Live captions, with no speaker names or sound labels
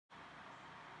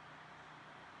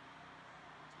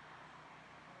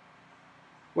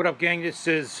What up, gang? This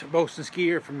is Bosun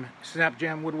Skier from Snap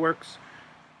Jam Woodworks.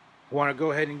 I want to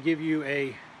go ahead and give you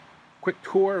a quick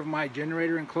tour of my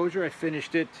generator enclosure. I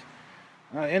finished it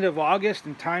end of August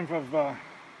in time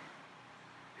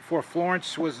before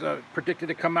Florence was predicted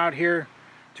to come out here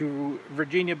to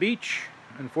Virginia Beach.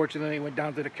 Unfortunately, it went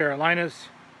down to the Carolinas.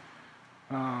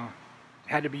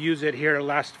 Had to be used it here to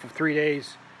last for 3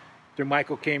 days. After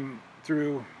Michael came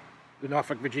through the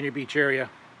Norfolk, Virginia Beach area.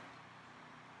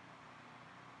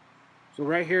 So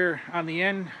right here on the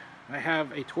end, I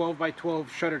have a 12 by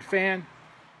 12 shuttered fan,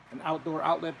 an outdoor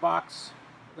outlet box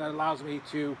that allows me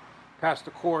to pass the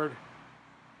cord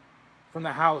from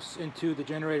the house into the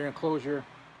generator enclosure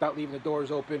without leaving the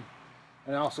doors open.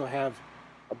 And I also have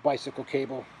a bicycle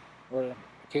cable, or a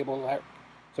cable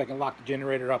so I can lock the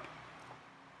generator up.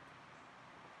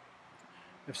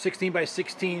 I have 16 by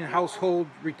 16 household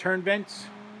return vents.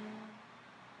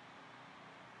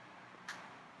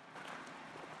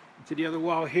 To the other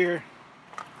wall here,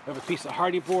 I have a piece of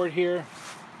hardy board here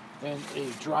and a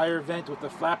dryer vent with a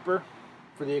flapper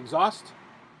for the exhaust.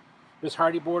 This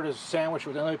hardy board is sandwiched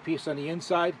with another piece on the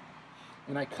inside,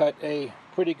 and I cut a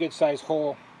pretty good sized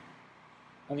hole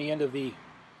on the end of the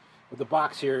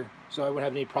box here, so I wouldn't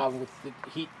have any problem with the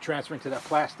heat transferring to that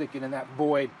plastic, and in that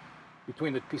void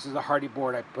between the pieces of hardy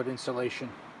board I put insulation.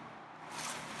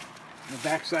 On the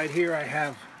back side here I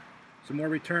have some more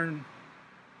return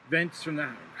vents from the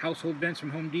household vents from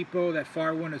Home Depot. That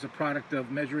far one is a product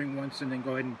of measuring once and then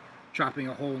go ahead and chopping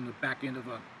a hole in the back end of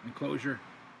an enclosure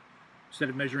instead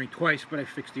of measuring twice, but I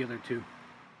fixed the other two.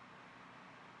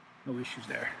 No issues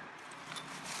there.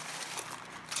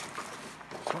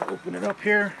 So I'll open it up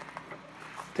here,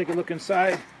 take a look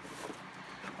inside.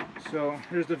 So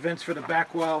here's the vents for the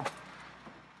back wall.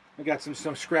 I got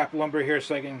some scrap lumber here,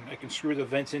 so I can screw the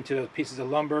vents into the pieces of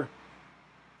lumber.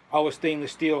 All with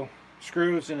stainless steel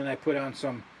screws, and then I put on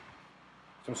some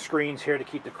screens here to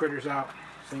keep the critters out.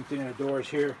 Same thing on the doors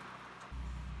here.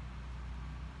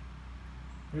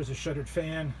 Here's a shuttered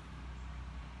fan.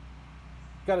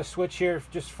 Got a switch here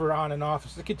just for on and off.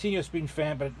 It's a continuous speed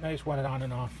fan, but I just want it on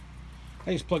and off.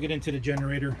 I just plug it into the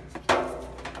generator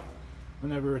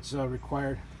whenever it's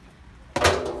required.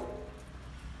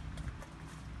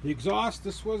 The exhaust,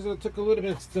 this was took a little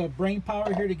bit of brain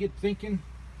power here to get thinking,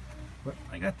 but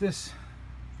I got this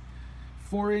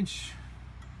 4-inch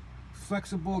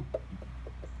flexible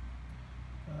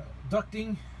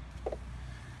ducting,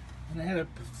 and I had a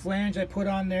flange I put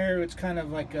on there. It's kind of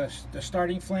like the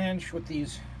starting flange with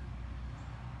these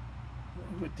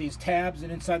tabs,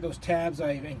 and inside those tabs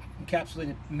I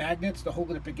encapsulated magnets to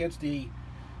hold it up against the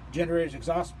generator's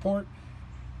exhaust port.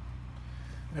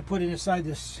 And I put it inside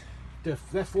that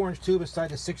 4-inch tube inside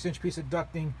the 6-inch piece of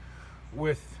ducting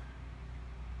with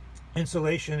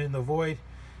insulation in the void,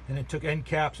 and then took end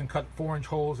caps and cut 4-inch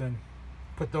holes and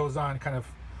put those on, kind of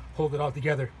hold it all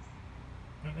together.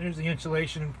 And there's the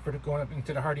insulation for going up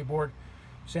into the hardy board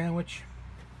sandwich.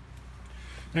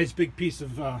 Nice big piece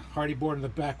of hardy board in the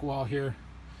back wall here.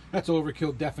 That's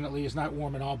overkill, definitely. It's not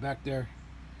warm at all back there.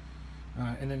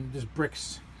 And then just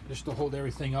bricks just to hold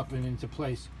everything up and into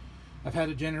place. I've had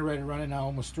a generator running now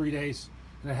almost 3 days,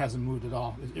 and it hasn't moved at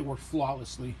all. It worked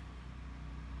flawlessly.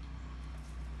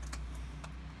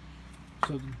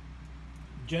 So the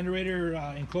generator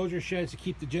enclosure sheds to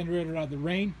keep the generator out of the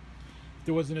rain. If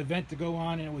there was an event to go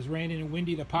on and it was raining and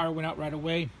windy, the power went out right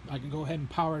away, I can go ahead and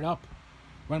power it up,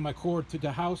 run my cord to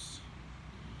the house,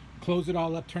 close it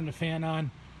all up, turn the fan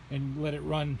on, and let it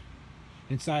run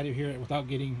inside of here without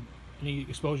getting any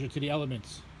exposure to the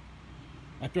elements.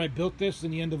 After I built this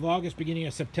in the end of August, beginning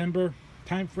of September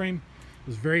time frame, it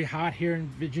was very hot here in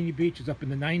Virginia Beach. It's up in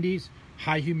the 90s,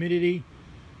 high humidity.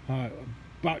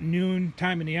 About noon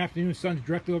time in the afternoon, sun's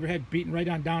directly overhead, beating right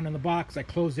on down on the box. I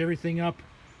closed everything up,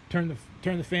 turned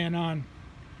the fan on,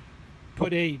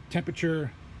 put a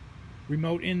temperature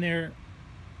remote in there,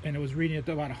 and it was reading at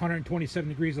about 127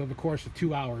 degrees over the course of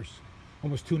 2 hours,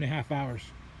 almost 2.5 hours.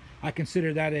 I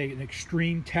consider that an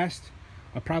extreme test.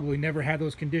 I probably never had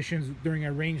those conditions during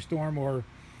a rainstorm or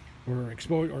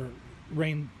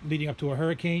rain leading up to a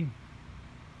hurricane.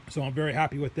 So I'm very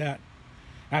happy with that.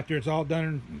 After it's all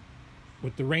done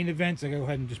with the rain events, I go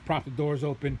ahead and just prop the doors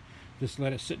open, just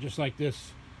let it sit just like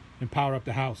this, and power up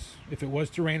the house. If it was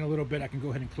to rain a little bit, I can go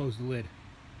ahead and close the lid.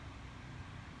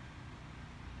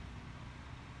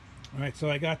 Alright, so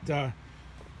I got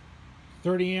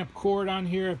 30 amp cord on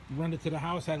here, run it to the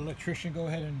house, had an electrician go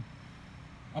ahead and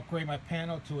upgrade my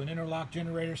panel to an interlock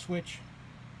generator switch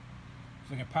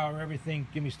so I can power everything,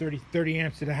 give me 30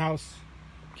 amps to the house.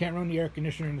 Can't run the air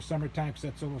conditioner in the summertime because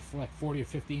that's over for like 40 or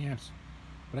 50 amps,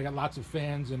 but I got lots of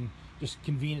fans and just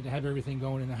convenient to have everything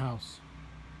going in the house.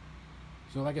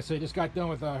 So like I said, just got done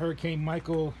with Hurricane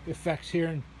Michael effects here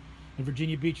in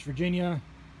Virginia Beach, Virginia.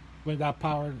 Went without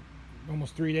power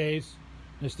almost 3 days.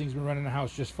 This thing's been running the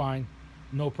house just fine.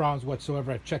 No problems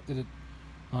whatsoever. I've checked it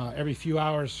every few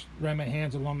hours. Ran my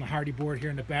hands along the hardy board here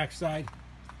in the backside.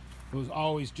 It was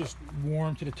always just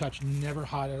warm to the touch, never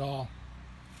hot at all.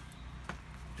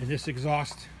 And this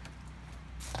exhaust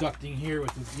ducting here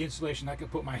with the insulation, I can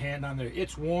put my hand on there.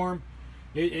 It's warm.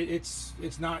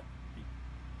 It's not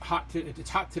hot it's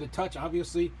hot to the touch,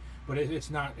 obviously, but it's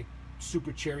not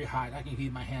super cherry hot. I can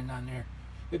leave my hand on there.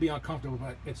 It'd be uncomfortable,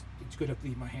 but it's good to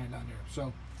leave my hand on there.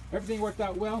 So everything worked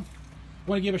out well. I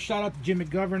want to give a shout out to Jim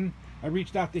McGovern. I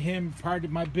reached out to him prior to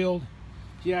my build.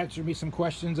 He answered me some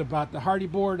questions about the hardy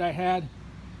board I had.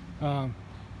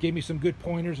 Gave me some good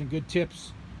pointers and good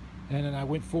tips, and then I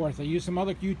went forth. I used some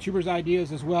other YouTubers'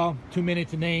 ideas as well. Too many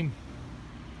to name,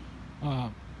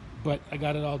 but I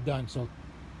got it all done. So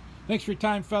thanks for your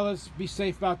time, fellas. Be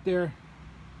safe out there.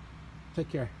 Take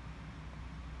care.